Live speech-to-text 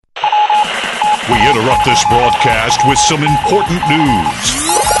We interrupt this broadcast with some important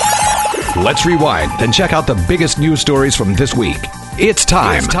news. Let's rewind and check out the biggest news stories from this week. It's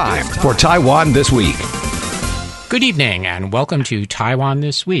time for Taiwan This Week. Good evening and welcome to Taiwan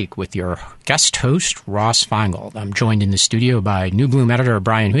This Week with your guest host, Ross Feingold. I'm joined in the studio by New Bloom editor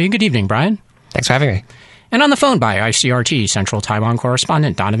Brian Hui. Good evening, Brian. Thanks for having me. And on the phone by ICRT Central Taiwan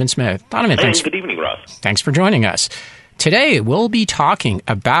correspondent Donovan Smith. Donovan, thanks. Good evening, Ross. Thanks for joining us. Today, we'll be talking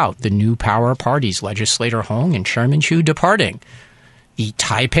about the New Power Party's legislator Hong and Chairman Chu departing, the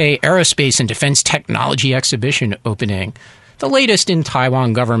Taipei Aerospace and Defense Technology Exhibition opening, the latest in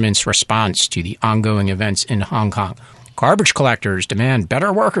Taiwan government's response to the ongoing events in Hong Kong, garbage collectors demand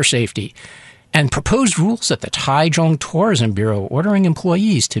better worker safety, and proposed rules at the Taichung Tourism Bureau ordering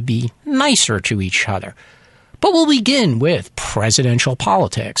employees to be nicer to each other. But we'll begin with presidential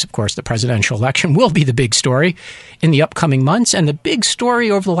politics. Of course, the presidential election will be the big story in the upcoming months, and the big story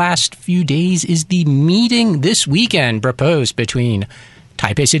over the last few days is the meeting this weekend proposed between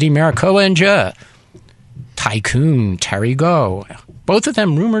Taipei City Mayor Ko Wen-je, Tycoon Terry Go, both of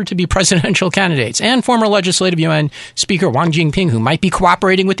them rumored to be presidential candidates, and former Legislative Yuan Speaker Wang who might be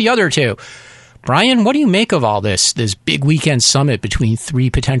cooperating with the other two. Brian, what do you make of all this big weekend summit between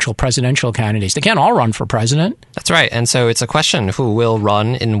three potential presidential candidates? They can't all run for president. That's right. And so it's a question who will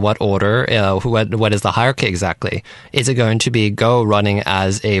run in what order, what is the hierarchy exactly? Is it going to be Go running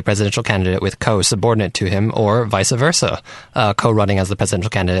as a presidential candidate with Ko subordinate to him, or vice versa? Ko running as the presidential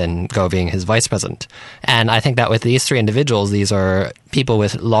candidate and Go being his vice president. And I think that with these three individuals, these are people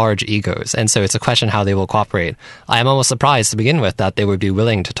with large egos. And so it's a question how they will cooperate. I am almost surprised to begin with that they would be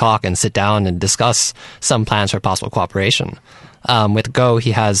willing to talk and sit down and discuss some plans for possible cooperation. With Go,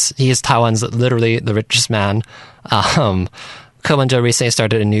 he is Taiwan's literally the richest man. Ko Wen-je recently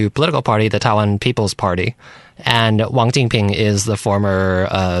started a new political party, the Taiwan People's Party, and Wang Jinping is the former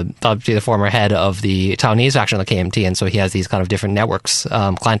head of the Taiwanese faction of the KMT, and so he has these kind of different networks,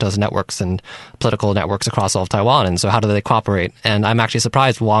 clientelist networks and political networks across all of Taiwan, and so how do they cooperate? And I'm actually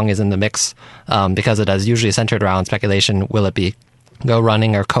surprised Wang is in the mix, because it is usually centered around speculation, will it be Go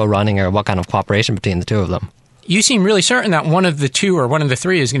running or Ko running, or what kind of cooperation between the two of them? You seem really certain that one of the two or one of the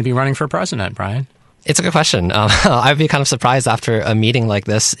three is going to be running for president, Brian. It's a good question. I'd be kind of surprised after a meeting like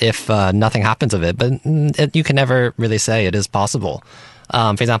this if nothing happens of it, but you can never really say. It is possible.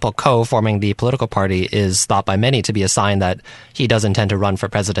 For example, Ko forming the political party is thought by many to be a sign that he does intend to run for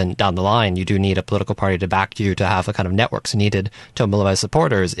president down the line. You do need a political party to back you, to have the kind of networks needed to mobilize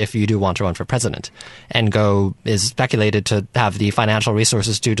supporters if you do want to run for president. And Go is speculated to have the financial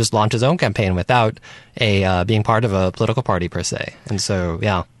resources to just launch his own campaign without being part of a political party per se. And so,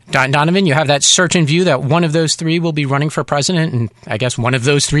 yeah. Donovan, you have that certain view that one of those three will be running for president, and I guess one of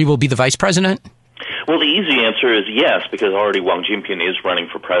those three will be the vice president? Well, the easy answer is yes, because already Wang Jinping is running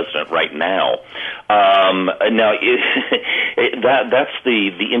for president right now. Now, that's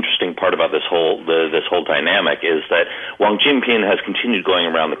the interesting part about this whole dynamic is that Wang Jinping has continued going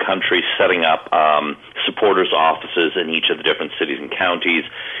around the country setting up supporters' offices in each of the different cities and counties.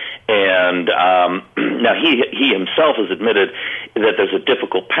 And now he himself has admitted that there's a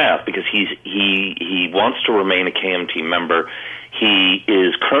difficult path because he wants to remain a KMT member. He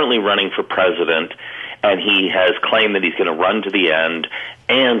is currently running for president, and he has claimed that he's going to run to the end.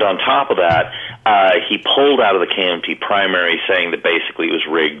 And on top of that, he pulled out of the KMT primary, saying that basically it was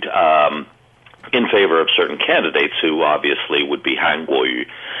rigged in favor of certain candidates who obviously would be Han Kuo-yu.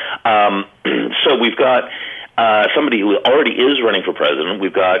 So we've got somebody who already is running for president.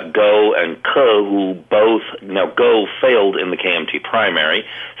 We've got Go and Ko, who both, now Go failed in the KMT primary,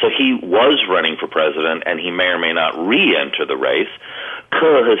 so he was running for president, and he may or may not re-enter the race.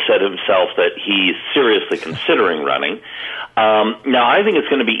 Ko has said himself that he's seriously considering running. Now, I think it's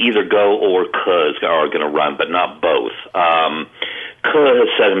going to be either Go or Ko are going to run, but not both. Ko has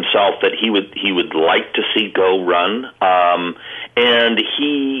said himself that he would like to see Go run, and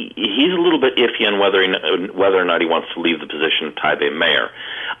he's a little bit iffy on whether or not he wants to leave the position of Taipei mayor.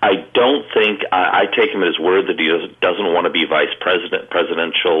 I don't think I take him at his word that he doesn't want to be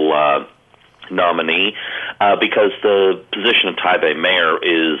presidential nominee, because the position of Taipei mayor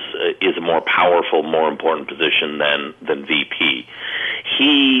is a more powerful, more important position than VP.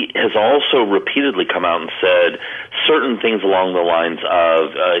 He has also repeatedly come out and said certain things along the lines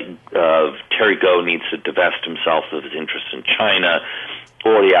of Terry Go needs to divest himself of his interest in China,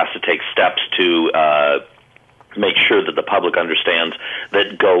 or he has to take steps to make sure that the public understands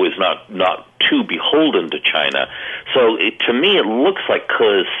that Go is not too beholden to China. So to me, it looks like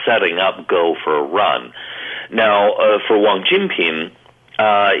Ko is setting up Go for a run. Now, for Wang Jinping,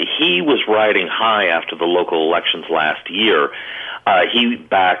 he was riding high after the local elections last year. He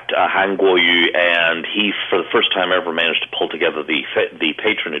backed Han Kuo-yu, and he, for the first time ever, managed to pull together the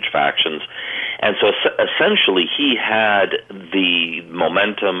patronage factions. And so essentially he had the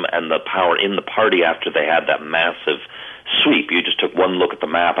momentum and the power in the party after they had that massive sweep. You just took one look at the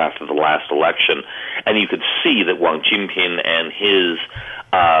map after the last election, and you could see that Wang Jinping and his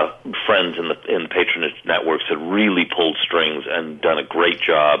friends in the patronage networks had really pulled strings and done a great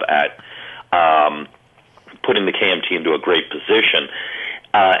job at putting the KMT into a great position.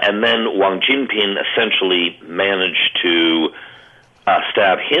 And then Wang Jinping essentially managed to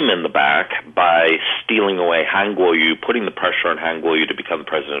stab him in the back by stealing away Han Kuo-yu, putting the pressure on Han Kuo-yu to become the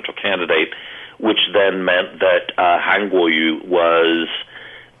presidential candidate, which then meant that Han Kuo-yu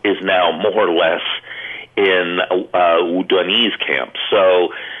is now more or less in Wu Duanyi's camp.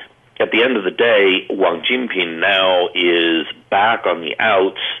 So at the end of the day, Wang Jinping now is back on the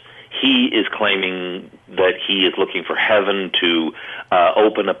outs. He is claiming that he is looking for heaven to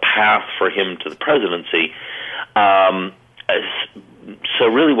open a path for him to the presidency. So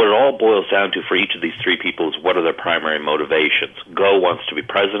really what it all boils down to for each of these three people is what are their primary motivations. Go wants to be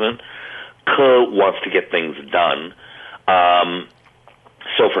president. Ke wants to get things done.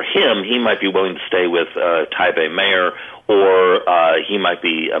 So for him, he might be willing to stay with Taipei mayor, or he might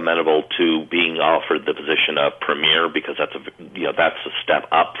be amenable to being offered the position of premier, because that's a step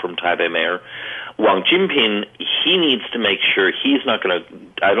up from Taipei mayor. Wang Jinping, he needs to make sure he's not going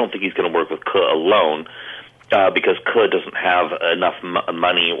to. I don't think he's going to work with Ke alone, because Ke doesn't have enough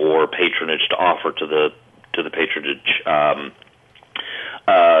money or patronage to offer to the patronage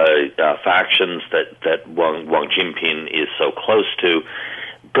factions that Wang Jinping is so close to.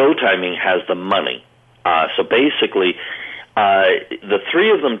 Go Timing has the money. So basically, the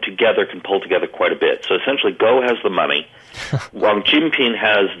three of them together can pull together quite a bit. So essentially, Go has the money. Wang Jinping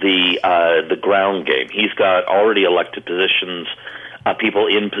has the ground game. He's got already elected positions, people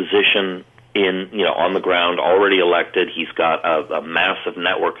in position on the ground, already elected. He's got a massive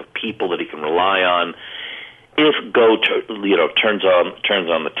network of people that he can rely on. If Go turns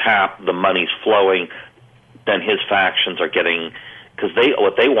on the tap, the money's flowing, then his factions are getting, because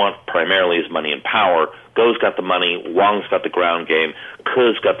what they want primarily is money and power. Go's got the money, Wang's got the ground game,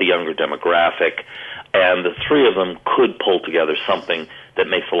 Ke's got the younger demographic, and the three of them could pull together something that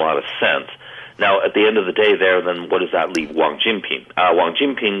makes a lot of sense. Now, at the end of the day, then what does that leave Wang Jinping? Wang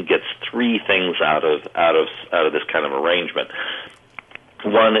Jinping gets three things out of this kind of arrangement.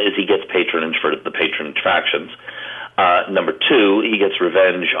 One is he gets patronage for the patronage factions. Number two, he gets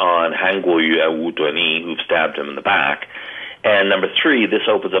revenge on Han Kuo-yu and Wu Duanyi, who've stabbed him in the back. And number three, this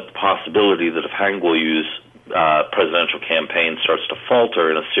opens up the possibility that if Han Kuo-yu's presidential campaign starts to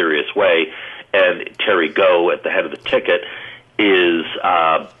falter in a serious way, and Terry Go at the head of the ticket is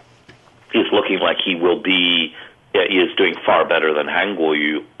looking like he is doing far better than Han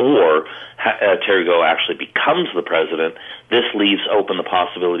Kuo-yu, or Terry Go actually becomes the president, this leaves open the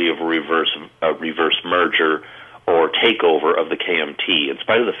possibility of a reverse merger or takeover of the KMT. In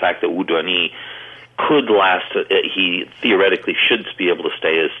spite of the fact that Wu Duanyi could last, he theoretically should be able to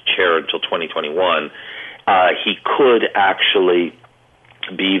stay as chair until 2021. He could actually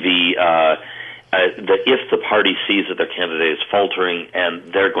be that if the party sees that their candidate is faltering and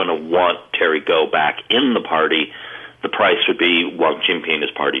they're going to want Terry Go back in the party, the price would be Wang Jinping as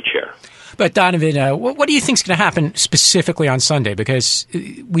party chair. But Donovan, what do you think is going to happen specifically on Sunday? Because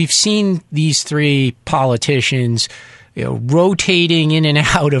we've seen these three politicians rotating in and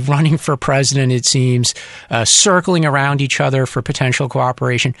out of running for president, it seems, circling around each other for potential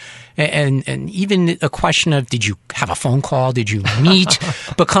cooperation. And even a question of, did you have a phone call? Did you meet?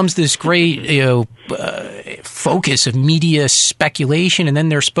 becomes this great focus of media speculation. And then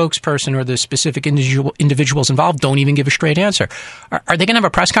their spokesperson or the specific individuals involved don't even give a straight answer. Are they going to have a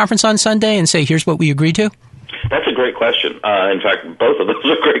press conference on Sunday and say, here's what we agreed to? That's a great question. In fact, both of those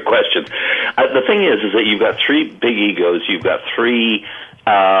are great questions. The thing is that you've got three big egos. You've got three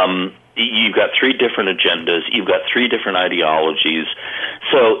different agendas. You've got three different ideologies.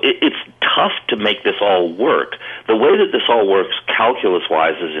 So it's tough to make this all work. The way that this all works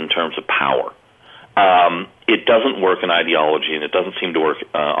calculus-wise is in terms of power. It doesn't work in ideology, and it doesn't seem to work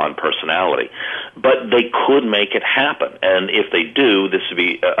on personality. But they could make it happen. And if they do, this would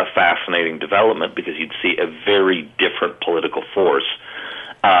be a fascinating development, because you'd see a very different political force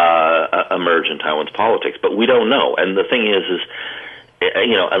emerge in Taiwan's politics. But we don't know. And the thing is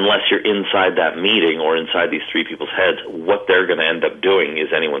unless you're inside that meeting or inside these three people's heads, what they're going to end up doing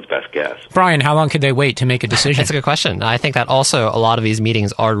is anyone's best guess. Brian, how long could they wait to make a decision? That's a good question. I think that also a lot of these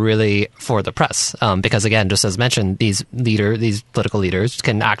meetings are really for the press, because again, just as mentioned, these political leaders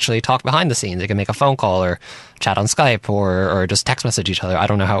can actually talk behind the scenes. They can make a phone call or chat on Skype or just text message each other. I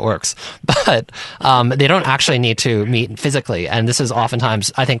don't know how it works. But they don't actually need to meet physically. And this is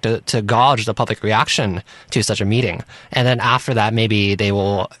oftentimes, I think, to gauge the public reaction to such a meeting. And then after that, maybe they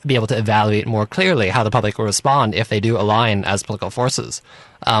will be able to evaluate more clearly how the public will respond if they do align as political forces.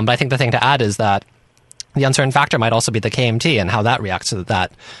 But I think the thing to add is that the uncertain factor might also be the KMT and how that reacts to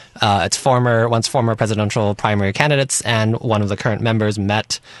that. It's once former presidential primary candidates and one of the current members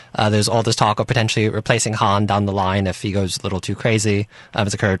met. There's all this talk of potentially replacing Han down the line if he goes a little too crazy,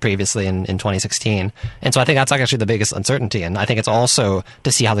 as occurred previously in 2016. And so I think that's actually the biggest uncertainty. And I think it's also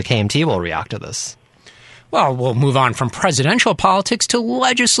to see how the KMT will react to this. Well, we'll move on from presidential politics to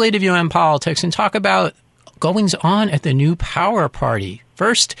legislative UN politics and talk about goings on at the New Power Party.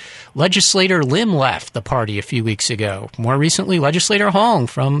 First, legislator Lim left the party a few weeks ago. More recently, legislator Hong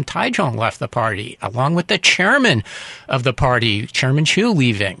from Taiwan left the party, along with the chairman of the party, Chairman Chu,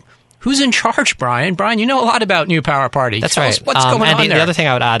 leaving. Who's in charge, Brian? Brian, you know a lot about New Power Party. That's Tell right. us what's going on there? The other thing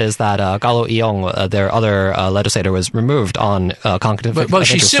I would add is that Galo Iyong, their other legislator, was removed on conflict of Well,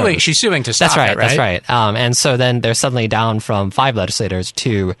 she's interest suing. She's suing to stop it, right? That's right. And so then they're suddenly down from 5 legislators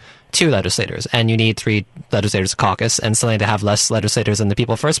to 2 legislators, and you need 3 legislators to caucus, and suddenly to have less legislators in the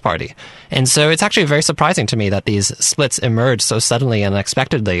People First Party. And so it's actually very surprising to me that these splits emerged so suddenly and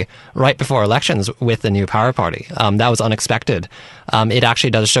unexpectedly right before elections with the New Power Party. That was unexpected. It actually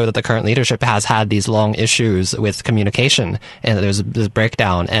does show that the current leadership has had these long issues with communication, and that there's this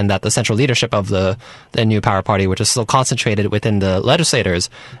breakdown, and that the central leadership of the New Power Party, which is still concentrated within the legislators,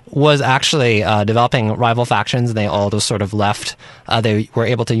 was actually developing rival factions, and they all just sort of left. They were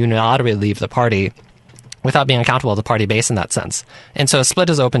able to unilaterally leave the party without being accountable to the party base in that sense. And so a split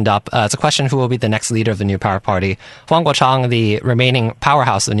has opened up. It's a question who will be the next leader of the New Power Party. Wang Guochang, the remaining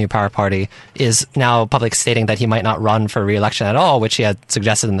powerhouse of the New Power Party, is now publicly stating that he might not run for re-election at all, which he had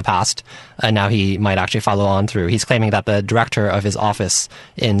suggested in the past. And now he might actually follow on through. He's claiming that the director of his office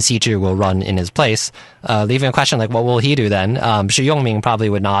in Siju will run in his place, leaving a question like, what will he do then? Xu Yongming probably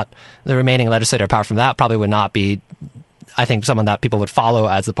would not, the remaining legislator apart from that probably would not be, I think, someone that people would follow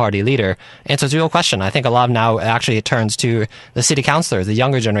as the party leader. And so it's a real question. I think a lot of now actually it turns to the city councilors, the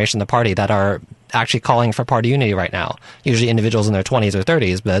younger generation of the party that are actually calling for party unity right now. Usually individuals in their 20s or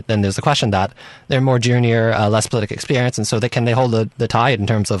 30s, but then there's the question that they're more junior, less political experience, and so can they hold the tide in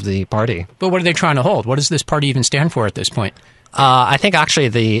terms of the party? But what are they trying to hold? What does this party even stand for at this point? I think actually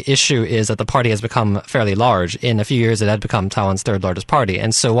the issue is that the party has become fairly large. In a few years, it had become Taiwan's 3rd largest party.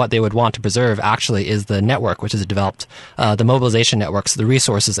 And so what they would want to preserve actually is the network, which is developed, the mobilization networks, the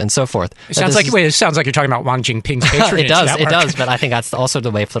resources, and so forth. It sounds like you're talking about Wang Jinping's patronage network. It does, but I think that's also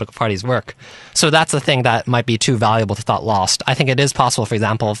the way political parties work. So that's the thing that might be too valuable to thought lost. I think it is possible, for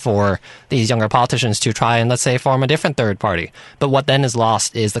example, for these younger politicians to try and, let's say, form a different third party. But what then is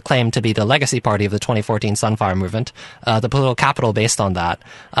lost is the claim to be the legacy party of the 2014 Sunflower Movement, the political capital based on that,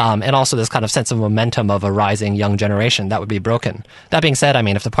 and also this kind of sense of momentum of a rising young generation that would be broken. That being said, I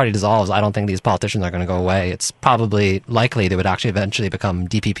mean, if the party dissolves, I don't think these politicians are going to go away. It's probably likely they would actually eventually become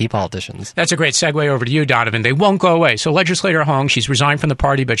DPP politicians. That's a great segue over to you, Donovan. They won't go away. So legislator Hong, she's resigned from the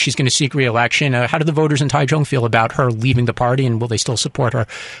party, but she's going to seek re-election. How do the voters in Taichung feel about her leaving the party, and will they still support her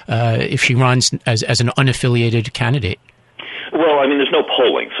if she runs as an unaffiliated candidate? Well, I mean, there's no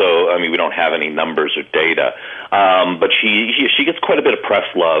polling, so, I mean, we don't have any numbers or data. But she gets quite a bit of press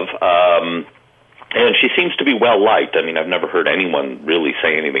love, and she seems to be well-liked. I mean, I've never heard anyone really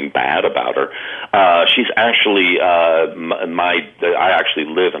say anything bad about her. She's actually, I actually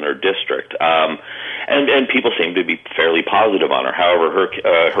live in her district, and people seem to be fairly positive on her. However,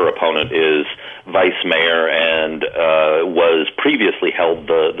 her opponent is vice mayor and was previously held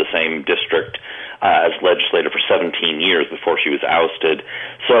the same district as legislator for 17 years before she was ousted.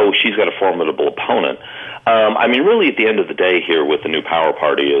 So she's got a formidable opponent. I mean, really, at the end of the day here with the New Power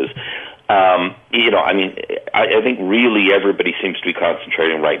Party is, I think really everybody seems to be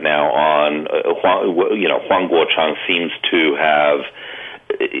concentrating right now on, Huang Guochang seems to have,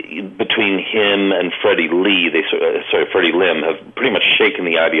 between him and Freddie Lim have pretty much shaken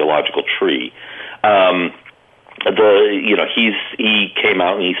the ideological tree. He came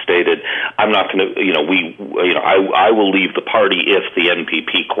out and he stated, I'm not going to, I will leave the party if the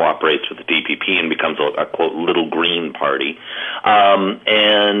NPP cooperates with the DPP and becomes a quote, little green party.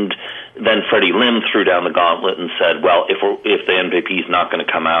 And then Freddie Lim threw down the gauntlet and said, well, if the NPP is not going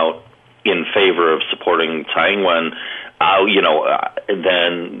to come out in favor of supporting Taiwan,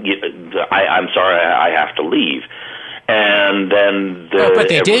 then I'm sorry, I have to leave. And then but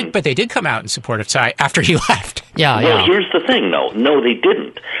they did come out in support of Tsai after he left. Well, here's the thing, though. No, they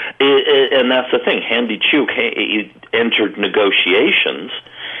didn't, and that's the thing. Handy Chu entered negotiations,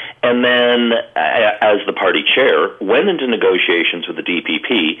 and then, as the party chair, went into negotiations with the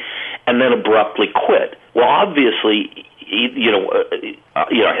DPP, and then abruptly quit. Well, obviously, now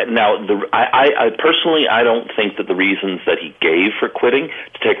I personally, I don't think that the reasons that he gave for quitting,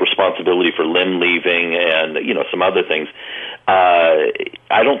 to take responsibility for limb leaving and some other things,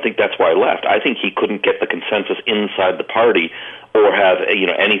 I don't think that's why he left. I think he couldn't get the consensus inside the party, or have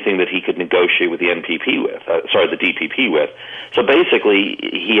anything that he could negotiate with the the DPP with. So basically,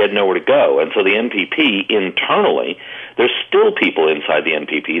 he had nowhere to go, and so the NPP internally, there's still people inside the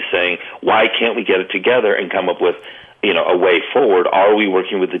NPP saying, why can't we get it together and come up with a way forward? Are we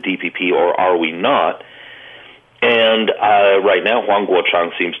working with the DPP or are we not? And right now, Wang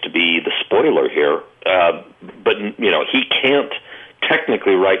seems to be the spoiler here, but he can't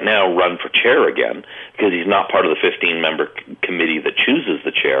technically right now run for chair again because he's not part of the 15-member committee that chooses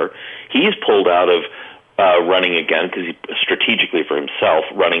the chair. He's pulled out of running again because he strategically for himself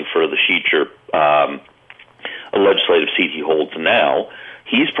running for the Shicher a legislative seat he holds now.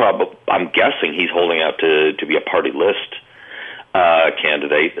 He's I'm guessing he's holding out to be a party list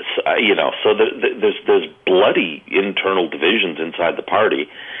candidate. So there's bloody internal divisions inside the party,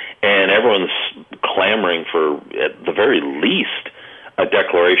 and everyone's clamoring for, at the very least, a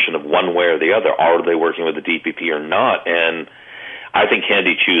declaration of one way or the other. Are they working with the DPP or not? And I think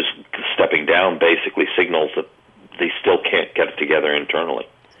Candy Chu's stepping down basically signals that they still can't get it together internally.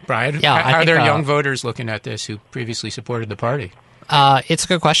 Brian, how are their young voters looking at this who previously supported the party? It's a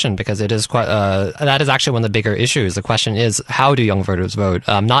good question because it is quite. That is actually one of the bigger issues. The question is, how do young voters vote?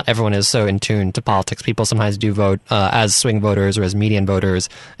 Not everyone is so in tune to politics. People sometimes do vote as swing voters or as median voters,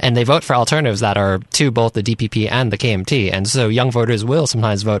 and they vote for alternatives that are to both the DPP and the KMT. And so, young voters will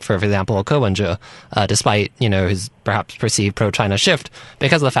sometimes vote for example, Ko Wen-je, despite his perhaps perceived pro-China shift,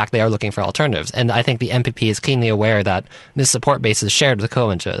 because of the fact they are looking for alternatives. And I think the MPP is keenly aware that this support base is shared with Ko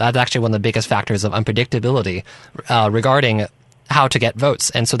Wen-je. That's actually one of the biggest factors of unpredictability regarding how to get votes.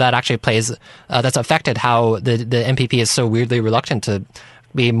 And so that actually that's affected how the MPP is so weirdly reluctant to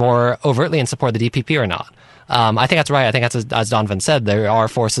be more overtly in support of the DPP or not. I think that's right. I think that's, as Donovan said, there are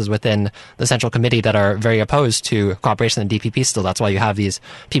forces within the Central Committee that are very opposed to cooperation in the DPP still. That's why you have these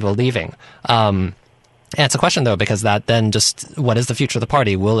people leaving. And it's a question, though, because that then just, what is the future of the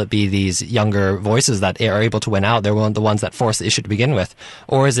party? Will it be these younger voices that are able to win out? They're the ones that force the issue to begin with.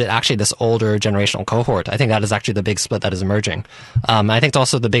 Or is it actually this older generational cohort? I think that is actually the big split that is emerging. I think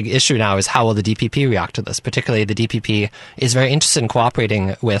also the big issue now is how will the DPP react to this? Particularly the DPP is very interested in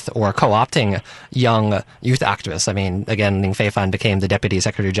cooperating with or co-opting young youth activists. I mean, again, Ling Feifan became the Deputy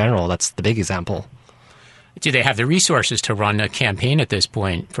Secretary General. That's the big example. Do they have the resources to run a campaign at this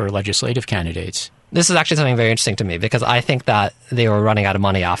point for legislative candidates? This is actually something very interesting to me because I think that they were running out of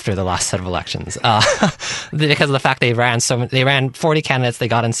money after the last set of elections because of the fact they ran 40 candidates, they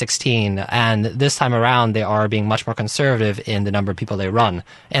got in 16, and this time around they are being much more conservative in the number of people they run.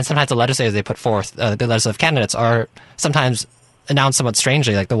 And sometimes the legislators they put forth, the legislative candidates, are sometimes announced somewhat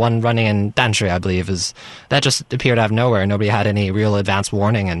strangely, like the one running in Danshui, I believe, that just appeared out of nowhere. Nobody had any real advance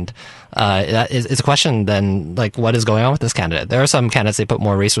warning, and it's a question then, like, what is going on with this candidate? There are some candidates they put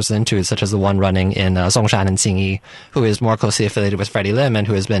more resources into, such as the one running in Songshan and Xingyi, who is more closely affiliated with Freddie Lim and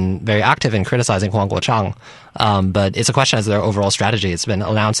who has been very active in criticizing Huang Guochang. But it's a question as their overall strategy. It's been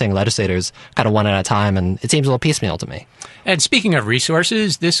announcing legislators kind of one at a time, and it seems a little piecemeal to me. And speaking of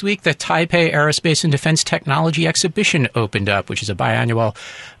resources, this week the Taipei Aerospace and Defense Technology Exhibition opened up, which is a biannual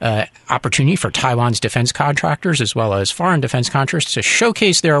opportunity for Taiwan's defense contractors as well as foreign defense contractors to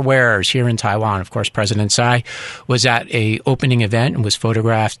showcase their wares here in Taiwan. Of course, President Tsai was at a opening event and was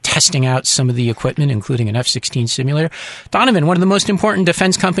photographed testing out some of the equipment, including an F-16 simulator. Donovan, one of the most important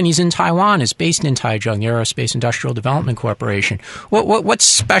defense companies in Taiwan, is based in Taichung, the Aerospace Industrial Development Corporation. What's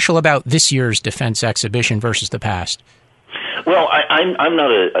special about this year's defense exhibition versus the past? Well, I'm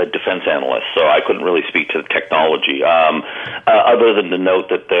not a defense analyst, so I couldn't really speak to the technology, other than to note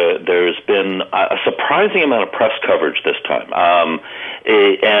that there's been a surprising amount of press coverage this time,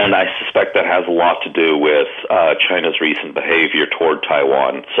 and I suspect that has a lot to do with China's recent behavior toward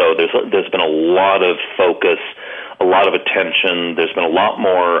Taiwan. So there's been a lot of focus, a lot of attention. There's been a lot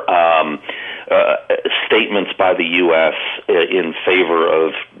more statements by the U.S. in favor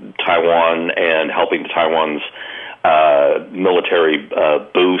of Taiwan and helping Taiwan's military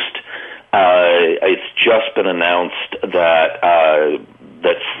boost. It's just been announced that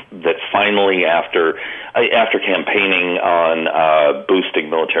finally, after campaigning on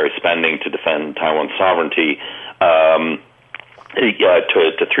boosting military spending to defend Taiwan's sovereignty to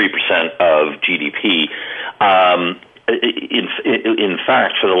 3% of GDP. In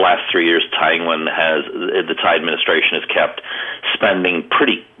fact, for the last 3 years, the Tsai administration has kept spending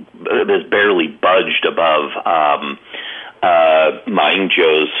has barely budged above Ma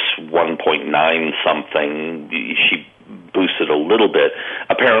Ying-jeou's 1.9 something. She boosted a little bit.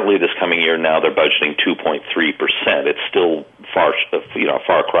 Apparently, this coming year now they're budgeting 2.3%. It's still far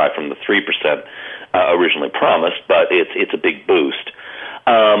cry from the 3% originally promised, but it's a big boost.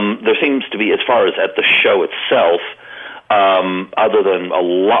 There seems to be, as far as at the show itself, other than a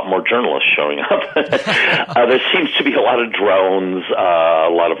lot more journalists showing up, there seems to be a lot of drones, a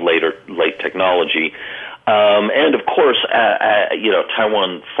lot of late technology, and of course,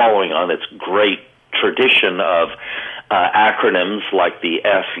 Taiwan following on its great tradition of acronyms like the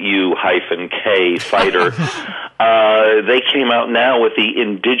FU-K fighter. They came out now with the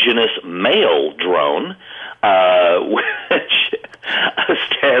indigenous male drone, which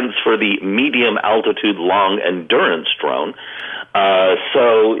stands for the medium altitude long endurance drone.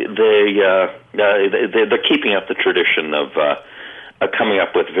 So they're keeping up the tradition of coming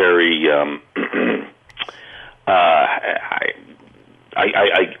up with very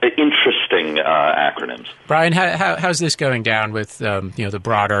interesting acronyms. Brian, how's this going down with the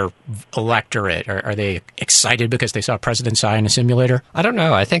broader electorate? Are they excited because they saw President Tsai in a simulator? I don't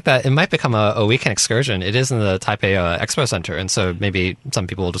know. I think that it might become a weekend excursion. It is in the Taipei Expo Center, and so maybe some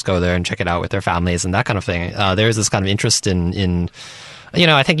people will just go there and check it out with their families and that kind of thing. There is this kind of interest in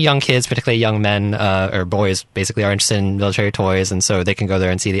I think young kids, particularly young men or boys, basically are interested in military toys, and so they can go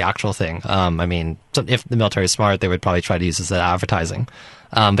there and see the actual thing. If the military is smart, they would probably try to use this as advertising.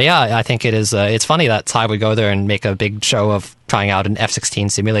 But yeah, I think it is. It's funny that Tsai would go there and make a big show of trying out an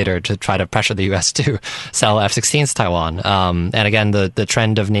F-16 simulator to try to pressure the U.S. to sell F-16s to Taiwan. And again, the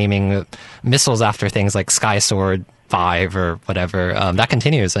trend of naming missiles after things like Sky Sword 5 or whatever, that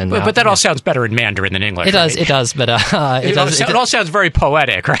continues. And but that all sounds better in Mandarin than English. It does. Right? It does. But it all sounds very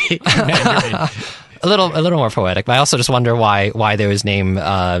poetic, right? Mandarin. A little more poetic, but I also just wonder why they always name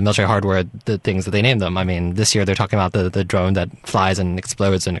military hardware the things that they name them. I mean, this year they're talking about the drone that flies and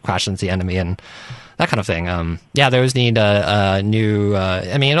explodes and it crashes into the enemy and that kind of thing. They always need a new.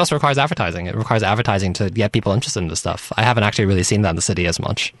 It also requires advertising. It requires advertising to get people interested in this stuff. I haven't actually really seen that in the city as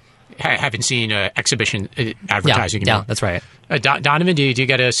much. Haven't seen exhibition advertising. Yeah, that's right. Donovan, do you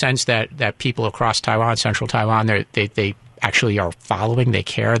get a sense that people across Taiwan, central Taiwan, they actually are following, they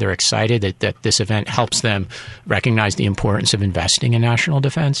care, they're excited that this event helps them recognize the importance of investing in national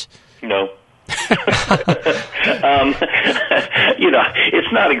defense? No.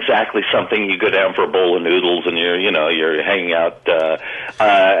 It's not exactly something you go down for a bowl of noodles and you're hanging out.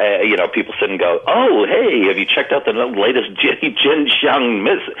 People sit and go, "Oh, hey, have you checked out the latest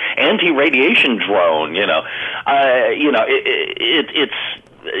Jinxiang anti-radiation drone?"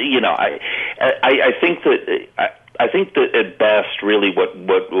 I think that at best, really,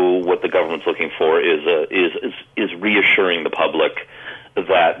 what the government's looking for is reassuring the public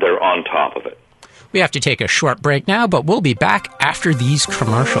that they're on top of it. We have to take a short break now, but we'll be back after these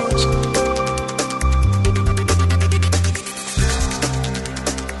commercials.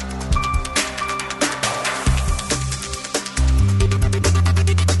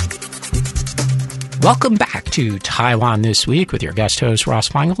 Welcome back to Taiwan This Week with your guest host, Ross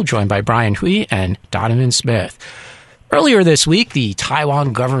Feingold, joined by Brian Hui and Donovan Smith. Earlier this week, the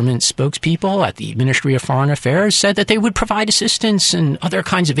Taiwan government spokespeople at the Ministry of Foreign Affairs said that they would provide assistance and other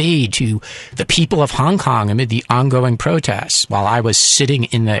kinds of aid to the people of Hong Kong amid the ongoing protests. While I was sitting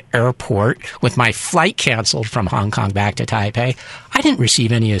in the airport with my flight canceled from Hong Kong back to Taipei, I didn't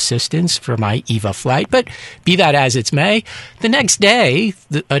receive any assistance for my EVA flight, but be that as it may, the next day,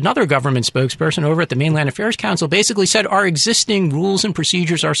 another government spokesperson over at the Mainland Affairs Council basically said our existing rules and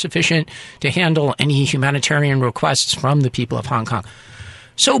procedures are sufficient to handle any humanitarian requests from the people of Hong Kong.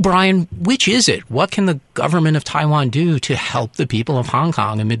 So, Brian, which is it? What can the government of Taiwan do to help the people of Hong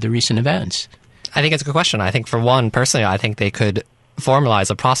Kong amid the recent events? I think it's a good question. I think, for one, personally, I think they could formalize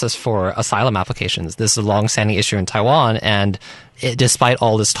a process for asylum applications. This is a long-standing issue in Taiwan, and despite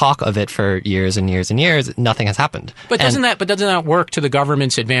all this talk of it for years and years and years, nothing has happened. But doesn't that work to the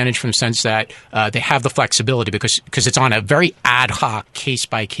government's advantage from the sense that they have the flexibility because it's on a very ad hoc,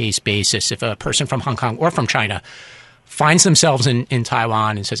 case-by-case basis? If a person from Hong Kong or from China finds themselves in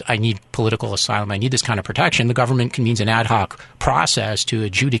Taiwan and says, I need political asylum, I need this kind of protection, the government convenes an ad hoc process to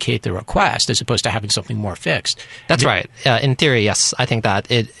adjudicate the request as opposed to having something more fixed. That's right. In theory, yes. I think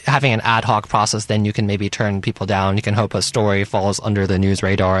that having an ad hoc process, then you can maybe turn people down. You can hope a story falls under the news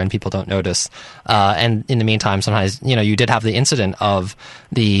radar and people don't notice. And in the meantime, sometimes, you did have the incident of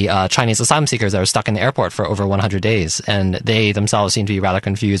the Chinese asylum seekers that were stuck in the airport for over 100 days. And they themselves seem to be rather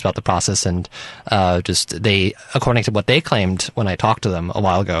confused about the process and according to what what they claimed when I talked to them a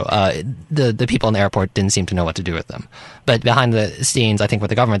while ago. The people in the airport didn't seem to know what to do with them. But behind the scenes, I think with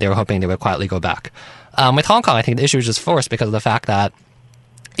the government, they were hoping they would quietly go back. With Hong Kong, I think the issue is just forced because of the fact that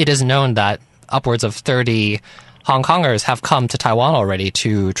it is known that upwards of 30 Hong Kongers have come to Taiwan already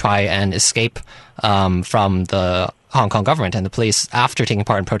to try and escape from the Hong Kong government and the police after taking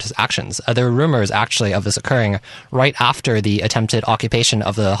part in protest actions. There were rumors actually of this occurring right after the attempted occupation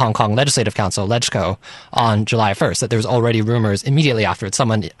of the Hong Kong Legislative Council, LegCo, on July 1st, that there was already rumors immediately after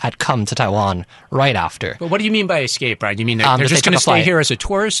someone had come to Taiwan right after. But what do you mean by escape, Brian? You mean they're just going to stay here as a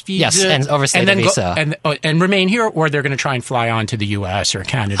tourist visa? Yes, and overstay the visa. And remain here, or they're going to try and fly on to the U.S. or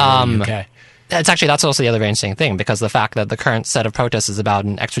Canada or the UK? That's also the other very interesting thing, because the fact that the current set of protests is about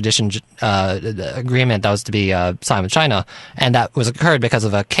an extradition agreement that was to be signed with China, and that was occurred because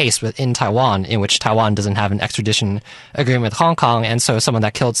of a case within Taiwan in which Taiwan doesn't have an extradition agreement with Hong Kong, and so someone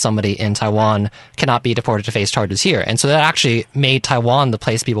that killed somebody in Taiwan cannot be deported to face charges here. And so that actually made Taiwan the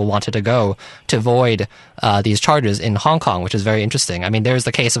place people wanted to go to avoid these charges in Hong Kong, which is very interesting. I mean, there's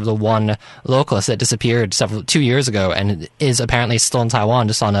the case of the one localist that disappeared 2 years ago and is apparently still in Taiwan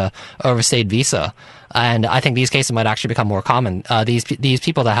just on a overstayed visa. And I think these cases might actually become more common. These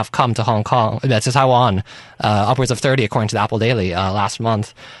people that have come to to Taiwan, upwards of 30 according to the Apple Daily last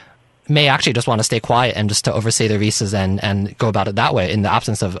month, may actually just want to stay quiet and just to overstay their visas and go about it that way in the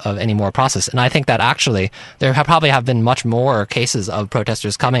absence of any more process. And I think that actually there probably have been much more cases of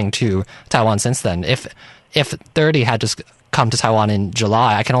protesters coming to Taiwan since then. If 30 had just come to Taiwan in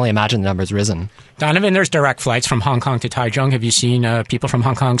July, I can only imagine the number's risen. Donovan, there's direct flights from Hong Kong to Taichung. Have you seen people from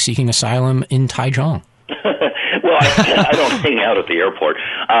Hong Kong seeking asylum in Taichung? Well, I don't hang out at the airport.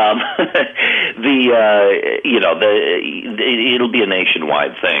 It'll be a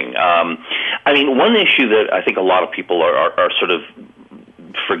nationwide thing. I mean, one issue that I think a lot of people are sort of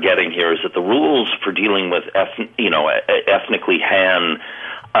forgetting here is that the rules for dealing with ethnically Han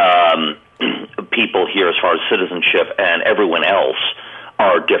people here, as far as citizenship and everyone else,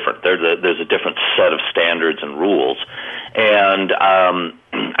 are different. There's a different set of standards and rules, and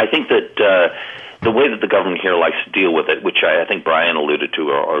I think that the way that the government here likes to deal with it, which I think Brian alluded to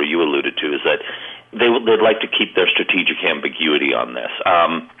or you alluded to, is that they'd like to keep their strategic ambiguity on this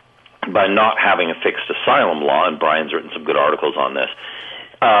by not having a fixed asylum law. And Brian's written some good articles on this.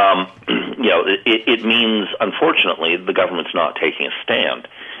 It means, unfortunately, the government's not taking a stand.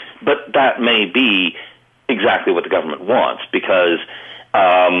 But that may be exactly what the government wants, because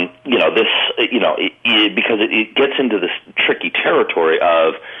because it gets into this tricky territory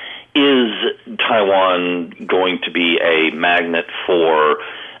of, is Taiwan going to be a magnet for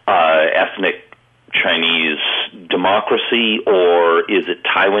ethnic Chinese democracy, or is it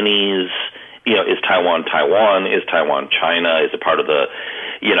Taiwanese? Is Taiwan Taiwan? Is Taiwan China? Is it part of the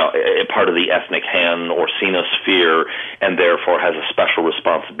ethnic Han or Sinosphere, and therefore has a special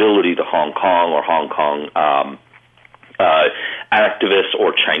responsibility to Hong Kong or Hong Kong activists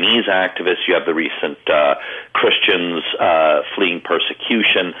or Chinese activists? You have the recent Christians fleeing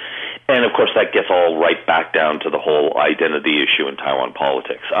persecution. And, of course, that gets all right back down to the whole identity issue in Taiwan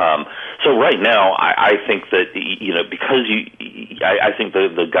politics. So right now, I think that, I think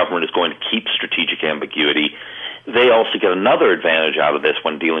the government is going to keep strategic ambiguity. They also get another advantage out of this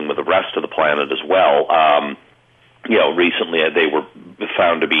when dealing with the rest of the planet as well. Recently they were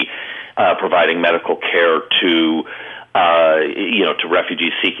found to be providing medical care to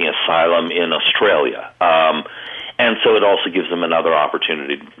refugees seeking asylum in Australia. And so it also gives them another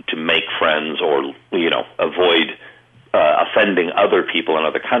opportunity to make friends or, avoid offending other people in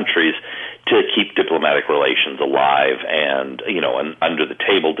other countries, to keep diplomatic relations alive and under the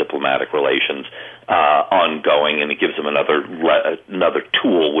table diplomatic relations ongoing, and it gives them another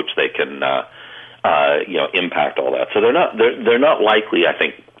tool which they can impact all that. So they're not likely, I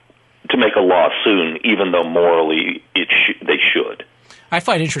think, to make a law soon, even though morally they should. I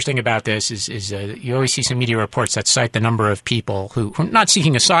find interesting about this is you always see some media reports that cite the number of people who are not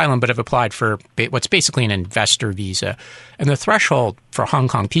seeking asylum but have applied for what's basically an investor visa. And the threshold for Hong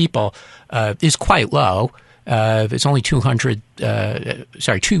Kong people is quite low. It's only 2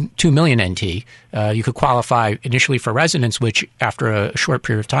 million NT. You could qualify initially for residence, which after a short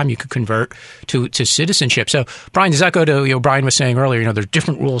period of time you could convert to citizenship. So, Brian, does that go to, Brian was saying earlier, there's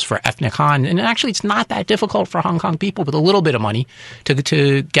different rules for ethnic Han, and actually it's not that difficult for Hong Kong people with a little bit of money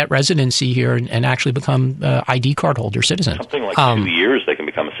to get residency here and actually become ID card holder citizens. Something like 2 years they can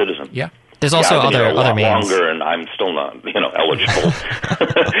become a citizen. Yeah. There's also I've been here a other lot means. longer, and I'm still not, eligible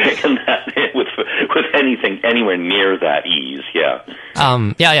in that, with anything anywhere near that ease. Yeah.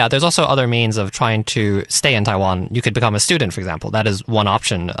 There's also other means of trying to stay in Taiwan. You could become a student, for example. That is one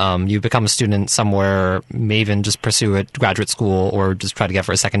option. You become a student somewhere, may even just pursue a graduate school or just try to get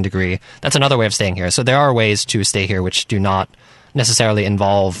for a second degree. That's another way of staying here. So there are ways to stay here which do not necessarily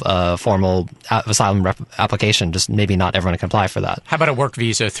involve a formal asylum application. Just maybe not everyone can apply for that. How about a work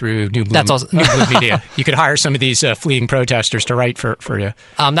visa through New Bloom Media? You could hire some of these fleeing protesters to write for you.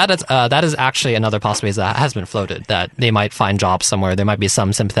 That is actually another possibility that has been floated, that they might find jobs somewhere. There might be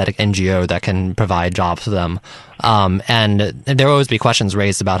some sympathetic NGO that can provide jobs for them. And there will always be questions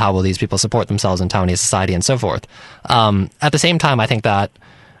raised about how will these people support themselves in Taiwanese society and so forth. At the same time, I think that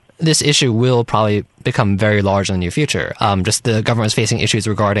this issue will probably become very large in the near future. Just the government was facing issues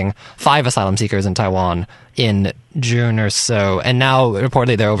regarding 5 asylum seekers in Taiwan in June or so, and now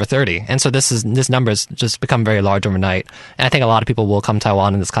reportedly they're over 30. And so this number has just become very large overnight. And I think a lot of people will come to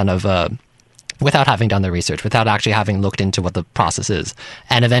Taiwan in this kind of without having done their research, without actually having looked into what the process is.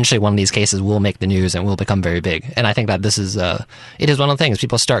 And eventually one of these cases will make the news and will become very big. And I think that this is, it is one of the things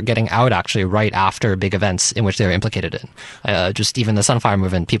people start getting out actually right after big events in which they're implicated in. Just even the Sunfire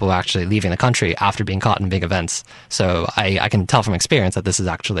Movement, people are actually leaving the country after being caught in big events. So I can tell from experience that this is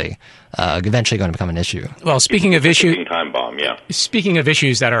actually eventually going to become an issue. Well, speaking of issues, time bomb, yeah. Speaking of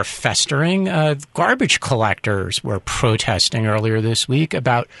issues that are festering, garbage collectors were protesting earlier this week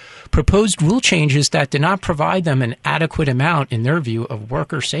about proposed rule changes that did not provide them an adequate amount, in their view, of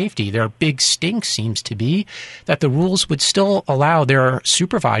worker safety. Their big stink seems to be that the rules would still allow their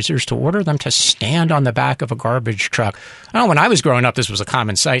supervisors to order them to stand on the back of a garbage truck. When I was growing up, this was a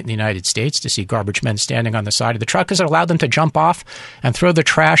common sight in the United States to see garbage men standing on the side of the truck because it allowed them to jump off and throw the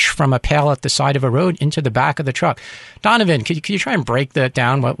trash from a pail at the side of a road into the back of the truck. Donovan, could you try and break that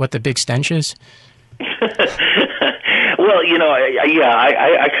down, what the big stench is? Well,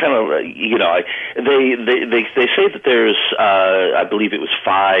 I kind of, they say that there's, I believe it was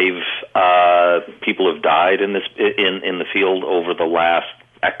 5 people have died in the field over the last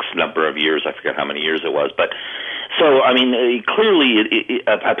X number of years. I forget how many years it was, but so I mean, clearly,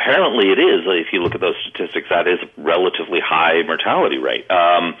 apparently, it is. If you look at those statistics, that is a relatively high mortality rate.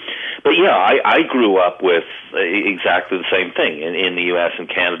 But yeah, I grew up with exactly the same thing in the U.S. and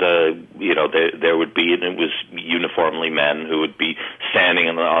Canada. There would be, and it was uniformly men who would be standing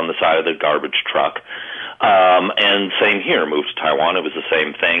on the side of the garbage truck. And same here. Moved to Taiwan, it was the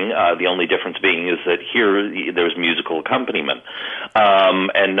same thing. The only difference being is that here there was musical accompaniment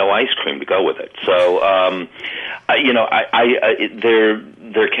and no ice cream to go with it. So,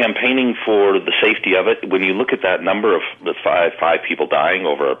 they're campaigning for the safety of it. When you look at that number of the five people dying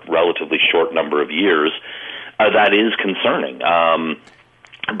over a relatively short number of years, that is concerning.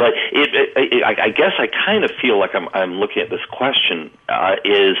 But I guess I kind of feel like I'm looking at this question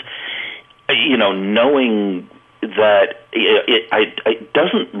is, knowing that it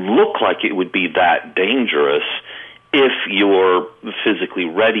doesn't look like it would be that dangerous if you're physically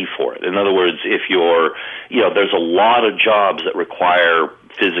ready for it. In other words, if you're, there's a lot of jobs that require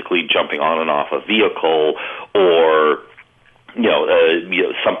physically jumping on and off a vehicle or,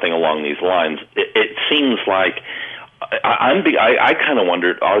 something along these lines. It seems like I kind of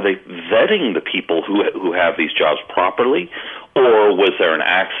wondered, are they vetting the people who have these jobs properly, or was there an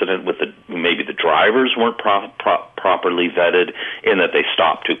accident with maybe the drivers weren't properly vetted in that they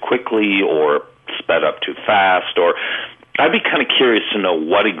stopped too quickly or sped up too fast? Or I'd be kind of curious to know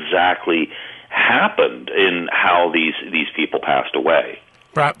what exactly happened in how these people passed away.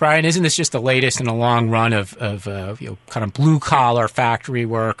 Brian, isn't this just the latest in a long run of kind of blue collar factory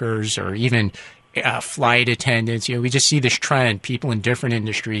workers or even flight attendants? We just see this trend, people in different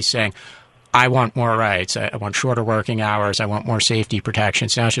industries saying, I want more rights, I want shorter working hours, I want more safety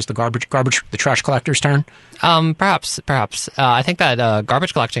protections. Now it's just the trash collector's turn? Perhaps. I think that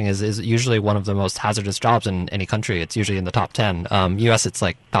garbage collecting is usually one of the most hazardous jobs in any country. It's usually in the top 10. U.S. it's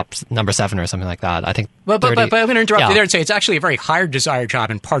like top number 7 or something like that. I think. But I'm going to interrupt you there and say it's actually a very high desired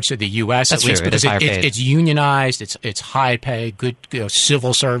job in parts of the U.S. That's at least true. because it's unionized, it's high pay, good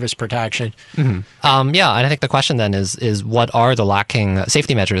civil service protection. Mm-hmm. And I think the question then is what are the lacking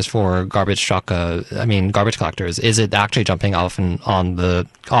safety measures for garbage collectors? Is it actually jumping off and on the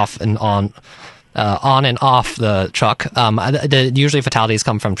truck? Usually fatalities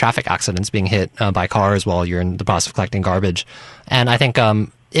come from traffic accidents, being hit by cars while you're in the process of collecting garbage. And I think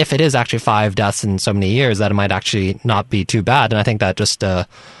if it is actually 5 deaths in so many years, that it might actually not be too bad. And I think that just it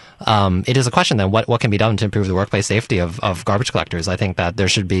is a question then, what can be done to improve the workplace safety of garbage collectors? I think that there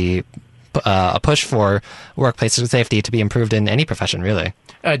should be a push for workplace safety to be improved in any profession, really.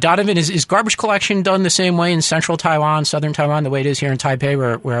 Donovan, is garbage collection done the same way in central Taiwan, southern Taiwan, the way it is here in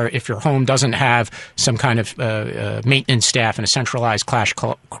Taipei, where if your home doesn't have some kind of maintenance staff and a centralized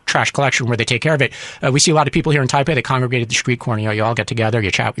trash collection where they take care of it? We see a lot of people here in Taipei that congregate at the street corner. You all get together,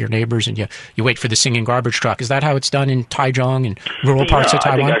 you chat with your neighbors, and you wait for the singing garbage truck. Is that how it's done in Taichung and rural parts of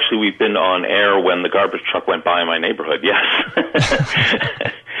Taiwan? I think actually we've been on air when the garbage truck went by in my neighborhood, yes.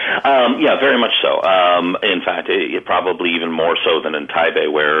 Yeah, very much so. In fact, it probably even more so than in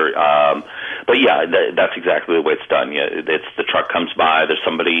Taipei, where. But yeah, that's exactly the way it's done. Yeah, it's the truck comes by. There's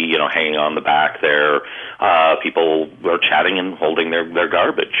somebody hanging on the back there. People are chatting and holding their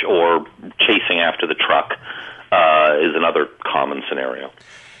garbage, or chasing after the truck is another common scenario.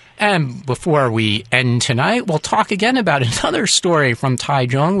 And before we end tonight, we'll talk again about another story from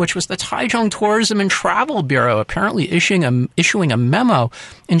Taichung, which was the Taichung Tourism and Travel Bureau apparently issuing a memo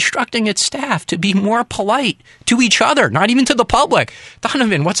instructing its staff to be more polite to each other, not even to the public.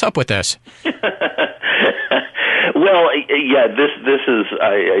 Donovan, what's up with this? Well, yeah, this is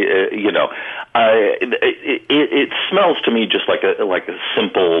it smells to me just like a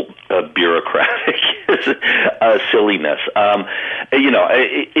simple bureaucratic silliness. I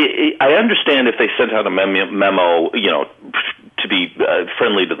understand if they sent out a memo, to be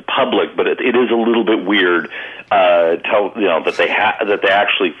friendly to the public, but it is a little bit weird. That they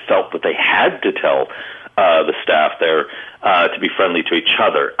actually felt that they had to tell the staff there to be friendly to each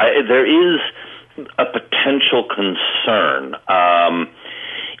other. There is a potential concern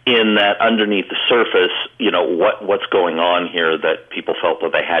in that underneath the surface, what's going on here, that people felt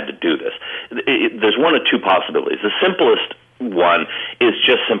that they had to do this. There's one of two possibilities. The simplest one is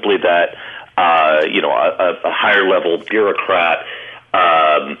just simply that a higher level bureaucrat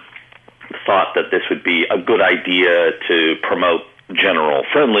thought that this would be a good idea to promote general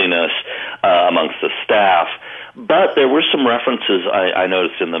friendliness amongst the staff. But there were some references I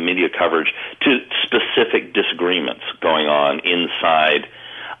noticed in the media coverage to specific disagreements going on inside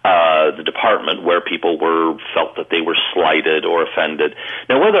the department, where people felt that they were slighted or offended.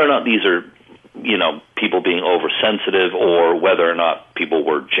 Now, whether or not these are people being oversensitive, or whether or not people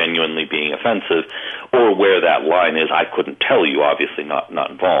were genuinely being offensive, or where that line is, I couldn't tell you. Obviously, not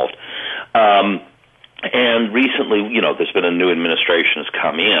involved. And recently, there's been a new administration has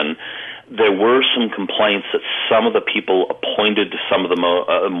come in. There were some complaints that some of the people appointed to some of the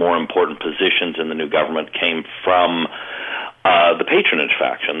more important positions in the new government came from the patronage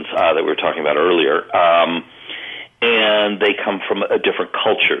factions that we were talking about earlier. And they come from a different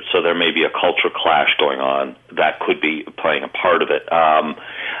culture, so there may be a cultural clash going on that could be playing a part of it.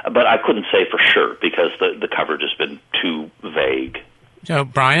 But I couldn't say for sure because the coverage has been too vague. So,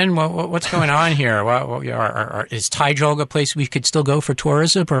 Brian, what's going on here? Is Taichung a place we could still go for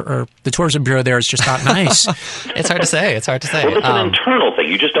tourism, or the tourism bureau there is just not nice? It's hard to say. Well, it's an internal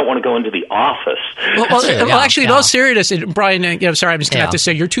thing. You just don't want to go into the office. Actually, in all seriousness, Brian, sorry, I'm just going to have to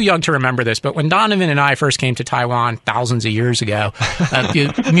say, you're too young to remember this, but when Donovan and I first came to Taiwan thousands of years ago,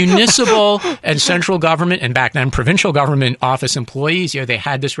 municipal and central government, and back then provincial government office employees, they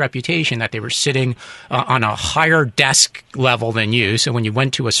had this reputation that they were sitting on a higher desk level than you. So when you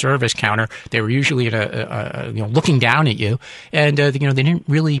went to a service counter, they were usually at looking down at you, and they didn't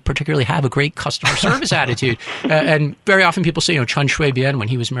really particularly have a great customer service attitude. And very often people say, Chen Shui-bian, when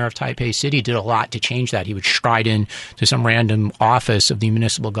he was mayor of Taipei City, did a lot to change that. He would stride in to some random office of the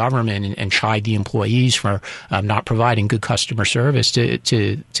municipal government and chide the employees for not providing good customer service to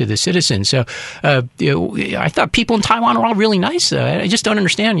the citizens. So I thought people in Taiwan are all really nice. I just don't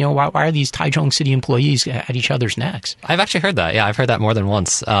understand. Why are these Taichung City employees at each other's necks? I've actually heard that. Yeah, I've heard that more than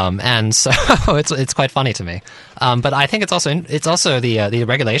once, and so it's quite funny to me. But I think it's also the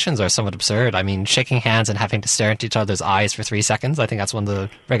regulations are somewhat absurd. I mean, shaking hands and having to stare into each other's eyes for 3 seconds. I think that's one of the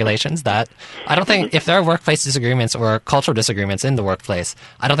regulations that I don't think, if there are workplace disagreements or cultural disagreements in the workplace,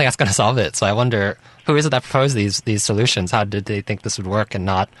 I don't think that's going to solve it. So I wonder, who is it that proposed these solutions? How did they think this would work, and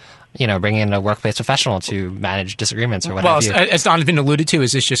not bring in a workplace professional to manage disagreements or whatever. Well, as Donovan alluded to,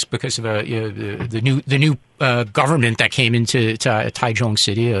 is this just because of the new government that came into Taichung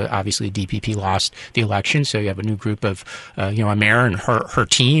City? Obviously, DPP lost the election, so you have a new group of a mayor and her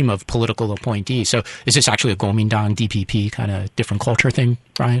team of political appointees. So is this actually a Kuomintang DPP kind of different culture thing,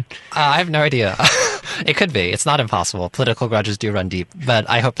 Brian? I have no idea. It could be. It's not impossible. Political grudges do run deep, but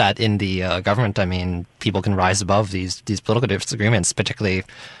I hope that in the government, people can rise above these political disagreements, particularly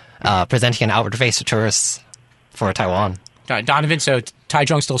presenting an outward face to tourists for Taiwan. Donovan, so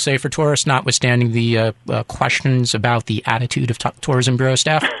Taichung still safe for tourists, notwithstanding the questions about the attitude of tourism bureau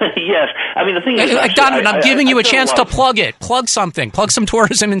staff? Yes. I mean, the thing is... Donovan, I'm giving you a chance to plug it. Plug something. Plug some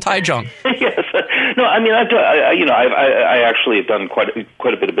tourism in Taichung. Yes. No, I mean, I actually have done quite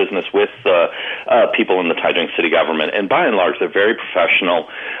a bit of business with people in the Taichung city government, and by and large, they're very professional,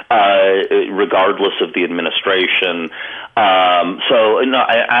 regardless of the administration.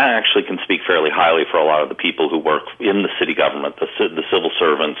 I actually can speak fairly highly for a lot of the people who work in the city government, the civil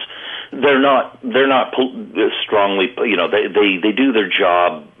servants. They're not strongly, they do their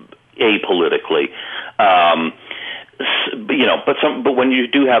job apolitically. But when you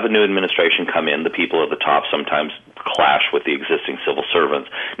do have a new administration come in, the people at the top sometimes clash with the existing civil servants.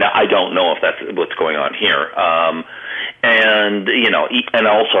 Now, I don't know if that's what's going on here. And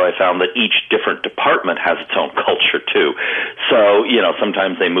also I found that each different department has its own culture too. So,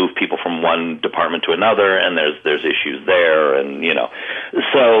 sometimes they move people from one department to another, and there's issues there, and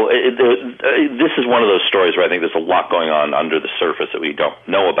so this is one of those stories where I think there's a lot going on under the surface that we don't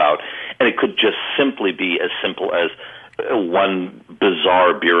know about, and it could just simply be as simple as one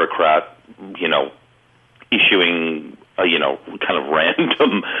bizarre bureaucrat, issuing kind of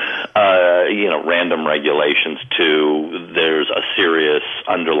random regulations to there's a serious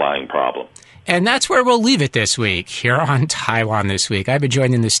underlying problem. And that's where we'll leave it this week, here on Taiwan This Week. I've been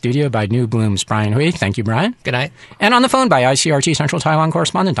joined in the studio by New Bloom's Brian Hui. Thank you, Brian. Good night. And on the phone by ICRT Central Taiwan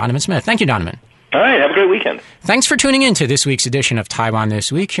correspondent Donovan Smith. Thank you, Donovan. All right, have a great weekend. Thanks for tuning in to this week's edition of Taiwan This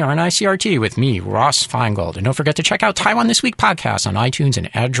Week here on ICRT with me, Ross Feingold. And don't forget to check out Taiwan This Week podcast on iTunes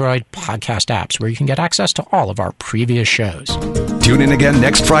and Android podcast apps, where you can get access to all of our previous shows. Tune in again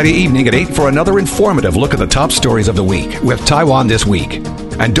next Friday evening at 8 for another informative look at the top stories of the week with Taiwan This Week.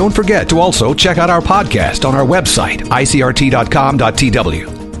 And don't forget to also check out our podcast on our website, icrt.com.tw.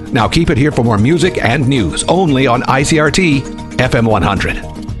 Now keep it here for more music and news only on ICRT FM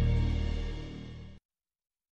 100.